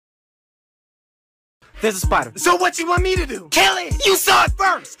There's a spider. So what you want me to do? Kill it! You saw it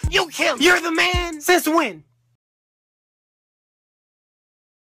first! You kill it! You're the man! Since when?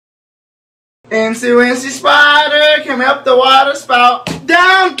 Incy spider came up the water spout.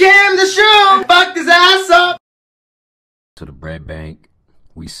 Down came the shoe, fucked his ass up. To the bread bank,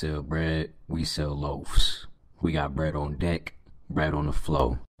 we sell bread, we sell loaves. We got bread on deck, bread on the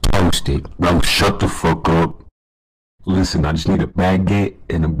floor. Toasted. Bro, shut the fuck up. Listen, I just need a baguette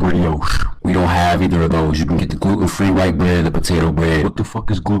and a brioche. We don't have either of those. You can get the gluten-free white bread, the potato bread. What the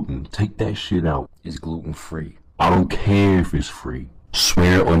fuck is gluten? Take that shit out. It's gluten-free. I don't care if it's free.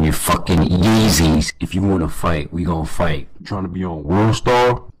 Swear on your fucking Yeezys. If you wanna fight, we gon' fight. You trying to be on World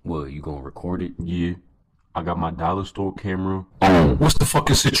Star? What, you gonna record it? Yeah. I got my dollar store camera on. What's the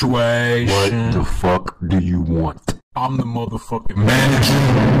fucking situation? What the fuck do you want? I'm the motherfucking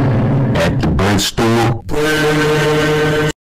manager at the bread store. Bread